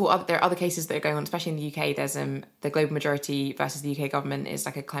as well as support, there are other cases that are going on, especially in the UK. There's the Global Majority versus the UK government is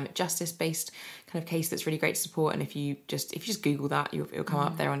like a climate justice based kind of case that's really great to support. And if you just Google that, it'll come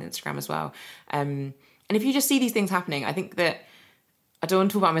up there on Instagram as well. And if you just see these things happening, I think that, I don't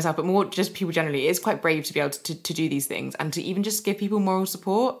want to talk about myself, but more just people generally, it is quite brave to be able to do these things and to even just give people moral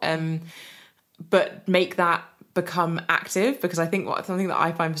support, but make that become active, because I think something that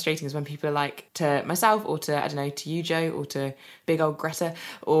I find frustrating is when people are like, to myself or to, I don't know, to you, Joe, or to big old Greta,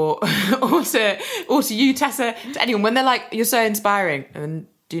 or to you, Tessa, to anyone, when they're like, you're so inspiring, and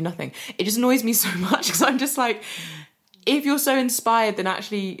do nothing. It just annoys me so much because I'm just like, if you're so inspired, then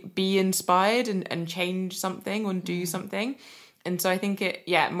actually be inspired and change something or do something. And so I think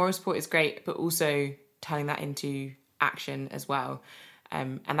moral support is great, but also turning that into action as well.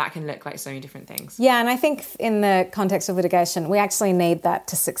 And that can look like so many different things. Yeah, and I think in the context of litigation, we actually need that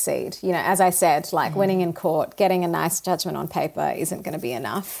to succeed. You know, as I said, like winning in court, getting a nice judgment on paper isn't going to be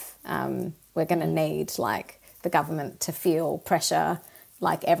enough. We're going to need like the government to feel pressure,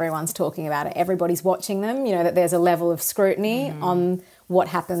 like everyone's talking about it. Everybody's watching them, you know, that there's a level of scrutiny on what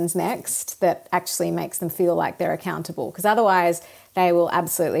happens next that actually makes them feel like they're accountable. Because otherwise they will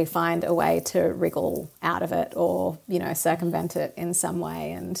absolutely find a way to wriggle out of it or, you know, circumvent it in some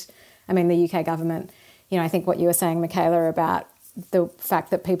way. And I mean, the UK government, you know, I think what you were saying, Michaela, about the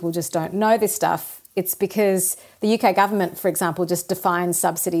fact that people just don't know this stuff, it's because the UK government, for example, just defines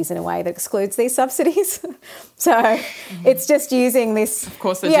subsidies in a way that excludes these subsidies. So it's just using this of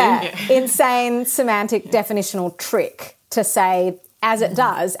course they do. Insane semantic definitional trick to say, as it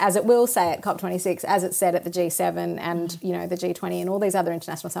does, as it will say at COP26, as it said at the G7 and, you know, the G20 and all these other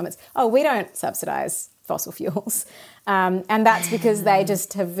international summits, we don't subsidise fossil fuels. And that's because they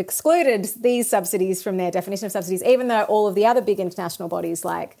just have excluded these subsidies from their definition of subsidies, even though all of the other big international bodies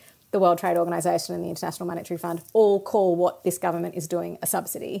like the World Trade Organization and the International Monetary Fund all call what this government is doing a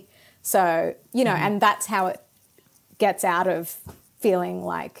subsidy. So, you know, and that's how it gets out of feeling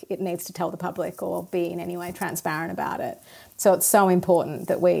like it needs to tell the public or be in any way transparent about it. So it's so important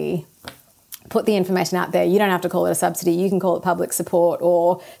that we put the information out there. You don't have to call it a subsidy. You can call it public support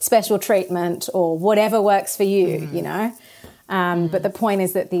or special treatment or whatever works for you, you know. But the point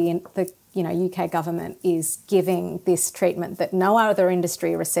is that the UK government is giving this treatment that no other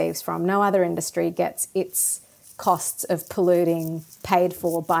industry receives from. No other industry gets its costs of polluting paid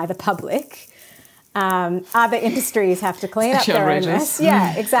for by the public. Other industries have to clean up their own mess.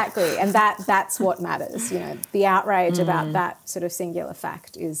 Yeah, exactly. And that's what matters. You know, the outrage about that sort of singular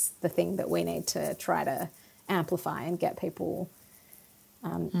fact is the thing that we need to try to amplify and get people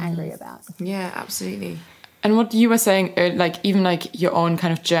angry about. Yeah, absolutely. And what you were saying, like even like your own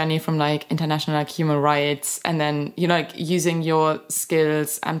kind of journey from like international like human rights, and then you know like using your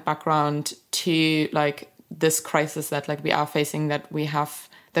skills and background to like this crisis that like we are facing, that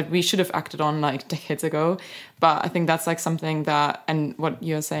we should have acted on like decades ago. But I think that's like something that, and what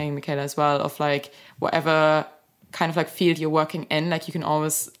you're saying, Michaela, as well, of like whatever kind of like field you're working in, like you can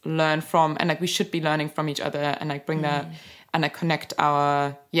always learn from, and like we should be learning from each other and like bring that and like connect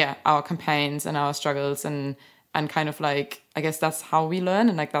our campaigns and our struggles and kind of like, I guess that's how we learn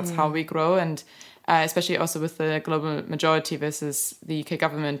and like that's how we grow. And especially also with the global majority versus the UK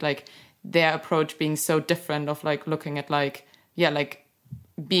government, like their approach being so different of like looking at like, like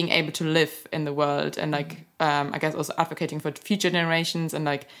being able to live in the world and like I guess also advocating for future generations, and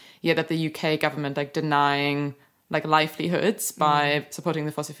like that the UK government like denying like livelihoods by supporting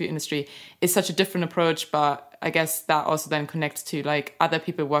the fossil fuel industry is such a different approach. But I guess that also then connects to like other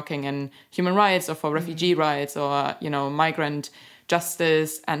people working in human rights or for refugee rights or, you know, migrant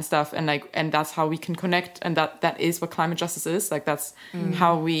justice and stuff. And like, and that's how we can connect. And that is what climate justice is. Like that's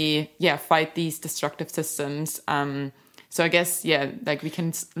how we, fight these destructive systems. So I guess, like we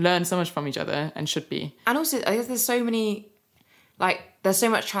can learn so much from each other and should be. And also, I guess there's so many, like, there's so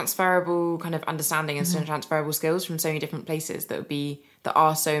much transferable kind of understanding and so transferable skills from so many different places that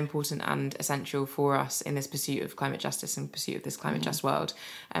are so important and essential for us in this pursuit of climate justice and pursuit of this climate just world,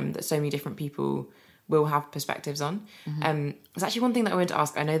 that so many different people will have perspectives on. There's actually one thing that I wanted to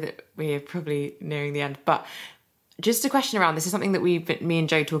ask. I know that we're probably nearing the end, but just a question around this is something that me and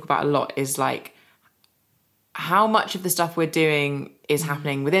Joe talk about a lot, is like, how much of the stuff we're doing is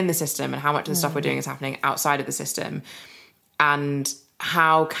happening within the system and how much of the stuff we're doing is happening outside of the system, and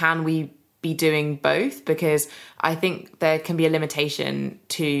how can we be doing both? Because I think there can be a limitation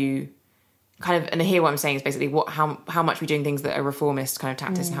to kind of, and here what I'm saying is basically how much we're doing things that are reformist kind of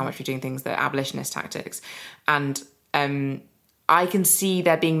tactics and how much we're doing things that are abolitionist tactics. And I can see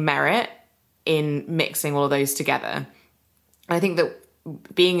there being merit in mixing all of those together. And I think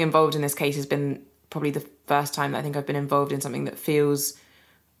that being involved in this case has been probably the first time that I think I've been involved in something that feels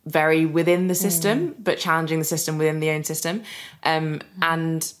very within the system, but challenging the system within the own system. And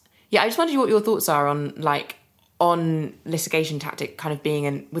I just wondered what your thoughts are on litigation tactic kind of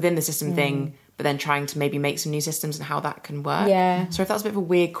being within the system thing, but then trying to maybe make some new systems and how that can work. Yeah. So if that's a bit of a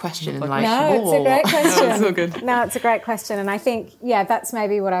weird question. No, it's a great question. No, it's all good. No, it's a great question. And I think, that's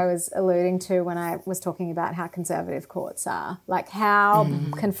maybe what I was alluding to when I was talking about how conservative courts are, like how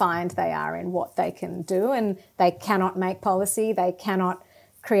confined they are in what they can do, and they cannot make policy, they cannot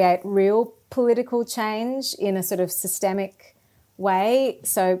create real political change in a sort of systemic way.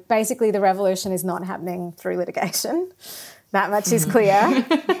 So basically the revolution is not happening through litigation. That much is clear.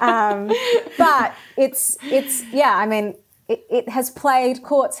 But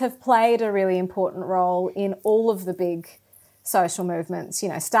courts have played a really important role in all of the big social movements,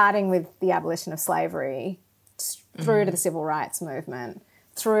 starting with the abolition of slavery through to the civil rights movement,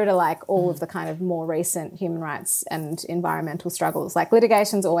 through to like all of the kind of more recent human rights and environmental struggles. Like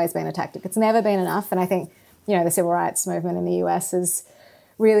litigation's always been a tactic. It's never been enough. And I think, the civil rights movement in the US is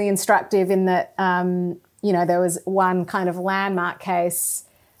really instructive in that, there was one kind of landmark case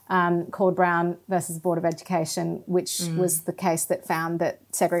called Brown versus Board of Education, which was the case that found that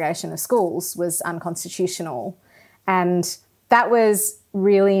segregation of schools was unconstitutional. And that was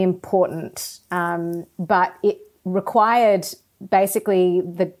really important. But it required basically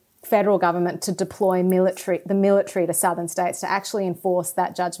the federal government to deploy the military to southern states to actually enforce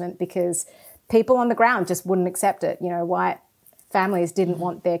that judgment, because people on the ground just wouldn't accept it. White families didn't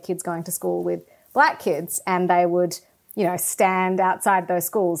want their kids going to school with black kids, and they would, stand outside those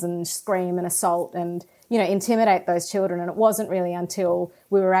schools and scream and assault and, intimidate those children. And it wasn't really until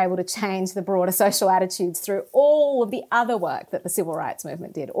we were able to change the broader social attitudes through all of the other work that the civil rights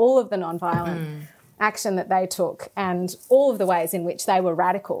movement did, all of the nonviolent action that they took, and all of the ways in which they were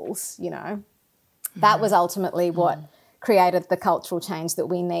radicals, that was ultimately what created the cultural change that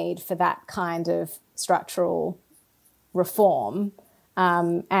we need for that kind of structural reform.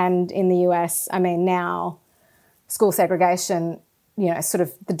 And in the US, now school segregation, sort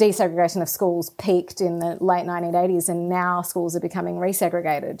of the desegregation of schools peaked in the late 1980s, and now schools are becoming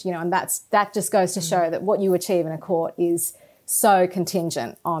resegregated, and that just goes to show that what you achieve in a court is so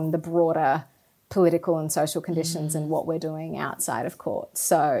contingent on the broader political and social conditions and what we're doing outside of court.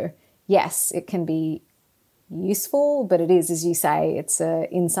 So yes, it can be useful, but it is, as you say, it's an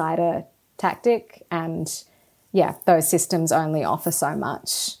insider tactic, and those systems only offer so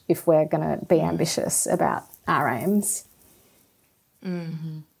much if we're going to be ambitious about our aims.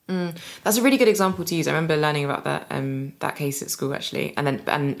 That's a really good example to use. I remember learning about that case at school, actually, and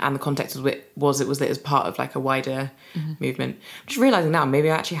the context was it was part of like a wider movement. I'm just realising now, maybe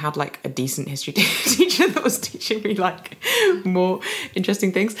I actually had like a decent history teacher that was teaching me like more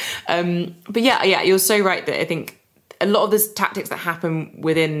interesting things. But you're so right that I think a lot of the tactics that happen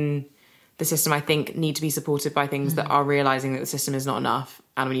within the system, I think, need to be supported by things that are realising that the system is not enough,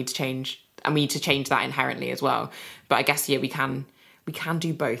 and we need to change that inherently as well. But I guess we can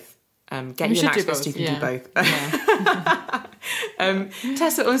do both. Get you an access to, you can do both. Yeah.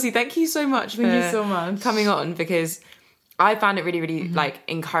 Tessa, honestly, thank you so much for coming on, because I found it really, really like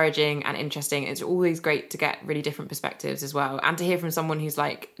encouraging and interesting. It's always great to get really different perspectives as well, and to hear from someone who's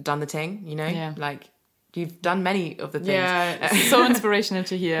like done the thing, like you've done many of the things. Yeah, it's so inspirational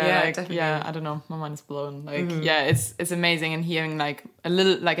to hear. Definitely. I don't know, my mind is blown. It's amazing, and hearing like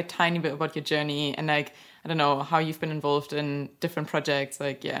a tiny bit about your journey, and like, I don't know, how you've been involved in different projects.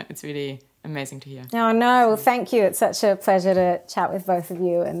 It's really amazing to hear. Oh, no, well, thank you. It's such a pleasure to chat with both of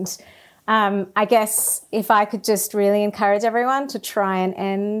you. And I guess if I could just really encourage everyone to try and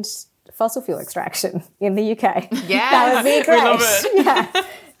end fossil fuel extraction in the UK. Yeah, that would be great. We love it. Yeah.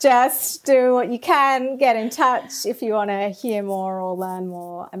 Just do what you can, get in touch if you want to hear more or learn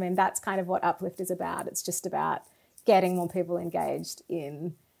more. That's kind of what Uplift is about. It's just about getting more people engaged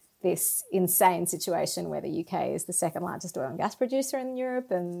in this insane situation where the UK is the second largest oil and gas producer in Europe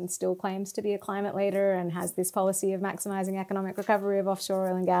and still claims to be a climate leader and has this policy of maximising economic recovery of offshore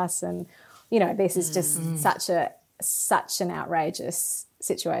oil and gas. And, this is just such an outrageous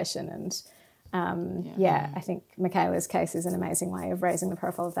situation. And I think Michaela's case is an amazing way of raising the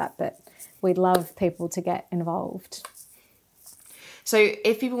profile of that, but we'd love people to get involved. So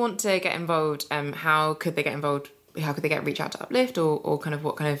if people want to get involved, how could they get involved? How could they reach out to Uplift, or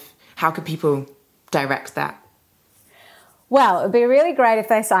how could people direct that? Well, it would be really great if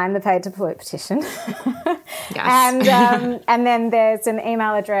they signed the Paid to Pollute petition. Yes. And then there's an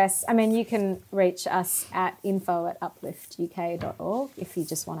email address. You can reach us at info@upliftuk.org if you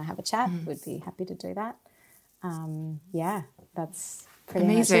just want to have a chat. We'd be happy to do that. That's pretty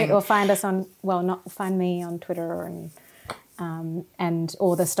amazing. Much it. Or find me on Twitter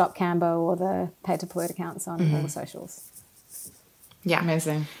or the Stop Cambo or the Paid to Pollute accounts on all the socials. Yeah,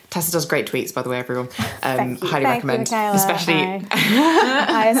 amazing. Tessa does great tweets, by the way, everyone. Thank you. Highly recommend. Michaela. Especially,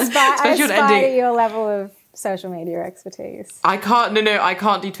 I aspire to your level of social media expertise. I can't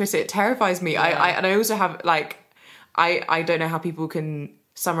do Twitter. It terrifies me. Yeah. I also have I don't know how people can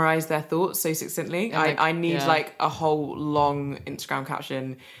summarize their thoughts so succinctly. I need a whole long Instagram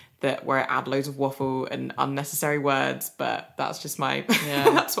caption where I add loads of waffle and unnecessary words, but that's just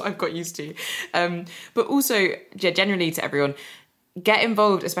that's what I've got used to. But also, generally to everyone, get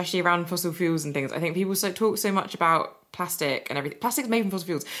involved, especially around fossil fuels and things. I think people talk so much about plastic and everything. Plastic's made from fossil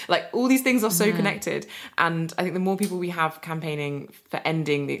fuels. Like, all these things are so connected. And I think the more people we have campaigning for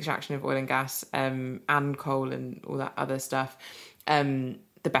ending the extraction of oil and gas and coal and all that other stuff,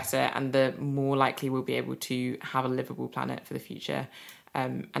 the better, and the more likely we'll be able to have a livable planet for the future.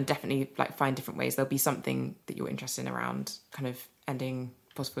 And definitely like find different ways. There'll be something that you're interested in around kind of ending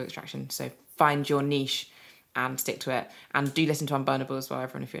fossil fuel extraction. So find your niche and stick to it. And do listen to Unburnable as well,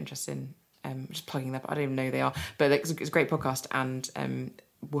 everyone, if you're interested in just plugging them. I don't even know who they are, but it's a great podcast, and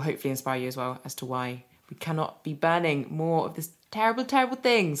will hopefully inspire you as well as to why we cannot be burning more of this terrible, terrible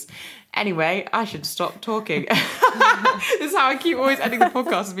things. Anyway, I should stop talking. This is how I keep always ending the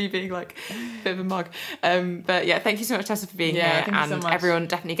podcast, with me being like a bit of a mug. But yeah, thank you so much, Tessa, for being here. Thank you so much. Everyone,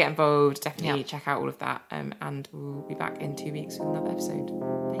 definitely get involved. Definitely check out all of that. And we'll be back in 2 weeks with another episode.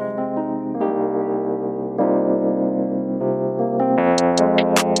 Bye.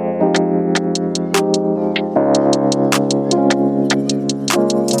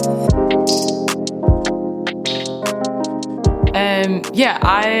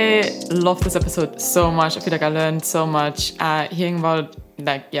 I love this episode so much. I feel like I learned so much hearing about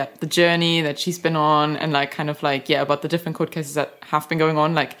the journey that she's been on, and about the different court cases that have been going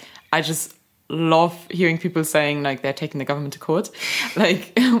on. Like, I just love hearing people saying like they're taking the government to court.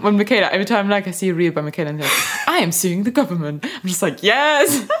 Like, when Michaela, every time I see a reel by Michaela and they're like, I am suing the government, I'm just like,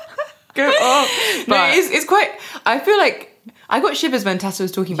 yes, go off. But no, it's quite, I feel like I got shivers when Tessa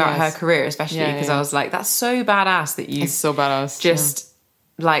was talking about her career, especially because I was like, that's so badass that you, it's so badass, just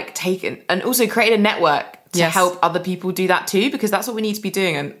like taken and also created a network to help other people do that too, because that's what we need to be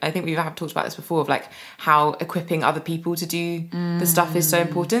doing. And I think we have talked about this before, of like how equipping other people to do the stuff is so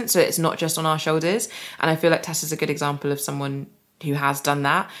important, so it's not just on our shoulders. And I feel like Tessa's a good example of someone who has done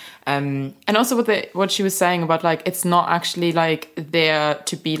that. And also what she was saying about like, it's not actually like there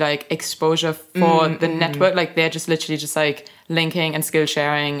to be like exposure for the network. Like, they're just literally just like linking and skill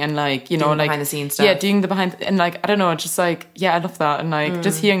sharing and like, you know, doing like behind the scenes stuff. Yeah, doing the behind, and like, I don't know, just like, I love that. And like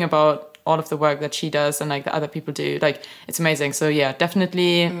just hearing about all of the work that she does and like the other people do, like, it's amazing. So yeah,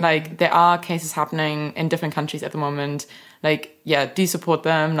 definitely like there are cases happening in different countries at the moment. Like, do support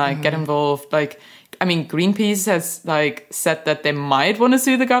them, like get involved. Like, I mean, Greenpeace has like said that they might want to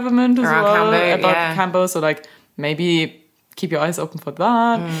sue the government as well about Cambo. So like, maybe keep your eyes open for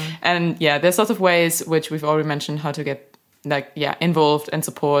that. And there's lots of ways, which we've already mentioned, how to get like, involved and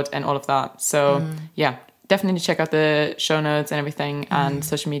support and all of that. So definitely check out the show notes and everything and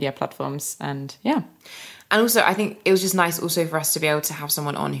social media platforms. And And also, I think it was just nice also for us to be able to have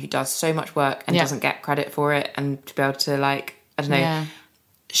someone on who does so much work and doesn't get credit for it, and to be able to like, I don't know,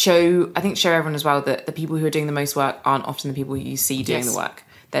 show everyone as well that the people who are doing the most work aren't often the people you see doing the work.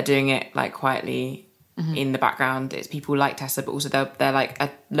 They're doing it like quietly in the background. It's people like Tessa, but also they're like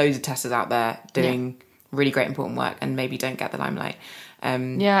loads of Tessas out there doing really great important work and maybe don't get the limelight.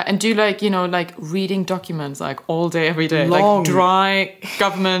 And do like, you know, like reading documents like all day, every day, long. Like dry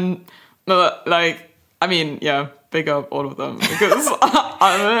government, like, I mean, big up all of them, because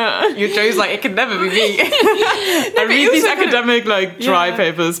your Joe's like, it can never be me. I read these academic like dry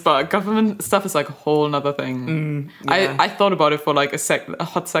papers, but government stuff is like a whole nother thing. I thought about it for like a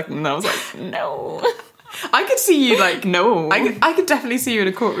hot second, and I was like, no. I could see you like, no. I could definitely see you in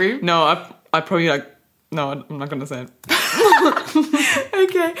a courtroom. No, I probably like, no, I'm not going to say it.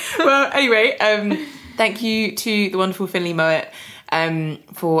 Okay. Well, anyway, thank you to the wonderful Finley Mowat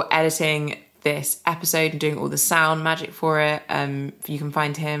for editing this episode and doing all the sound magic for it. You can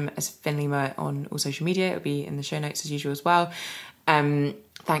find him as Finley Mowat on all social media. It'll be in the show notes as usual as well.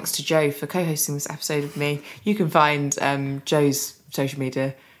 Thanks to Joe for co-hosting this episode with me. You can find Joe's social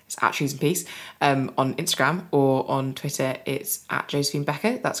media, it's at Trees and Peace, on Instagram, or on Twitter it's at Josephine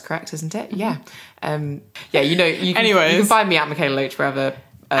Becker. That's correct, isn't it? Yeah. You know, you can find me at Michaela Loach wherever.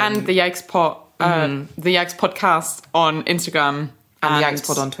 And the Yikes Pod, the Yikes Podcast on Instagram. And the Yikes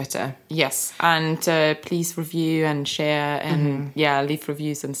Pod on Twitter. Yes. And please review and share and leave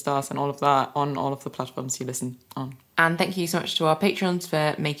reviews and stars and all of that on all of the platforms you listen on. And thank you so much to our patrons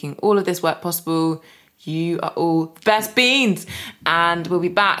for making all of this work possible. You are all the best beans. And we'll be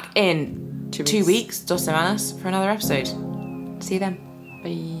back in 2 weeks, 2 semanas, for another episode. See you then.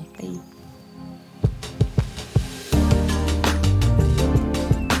 Bye. Bye.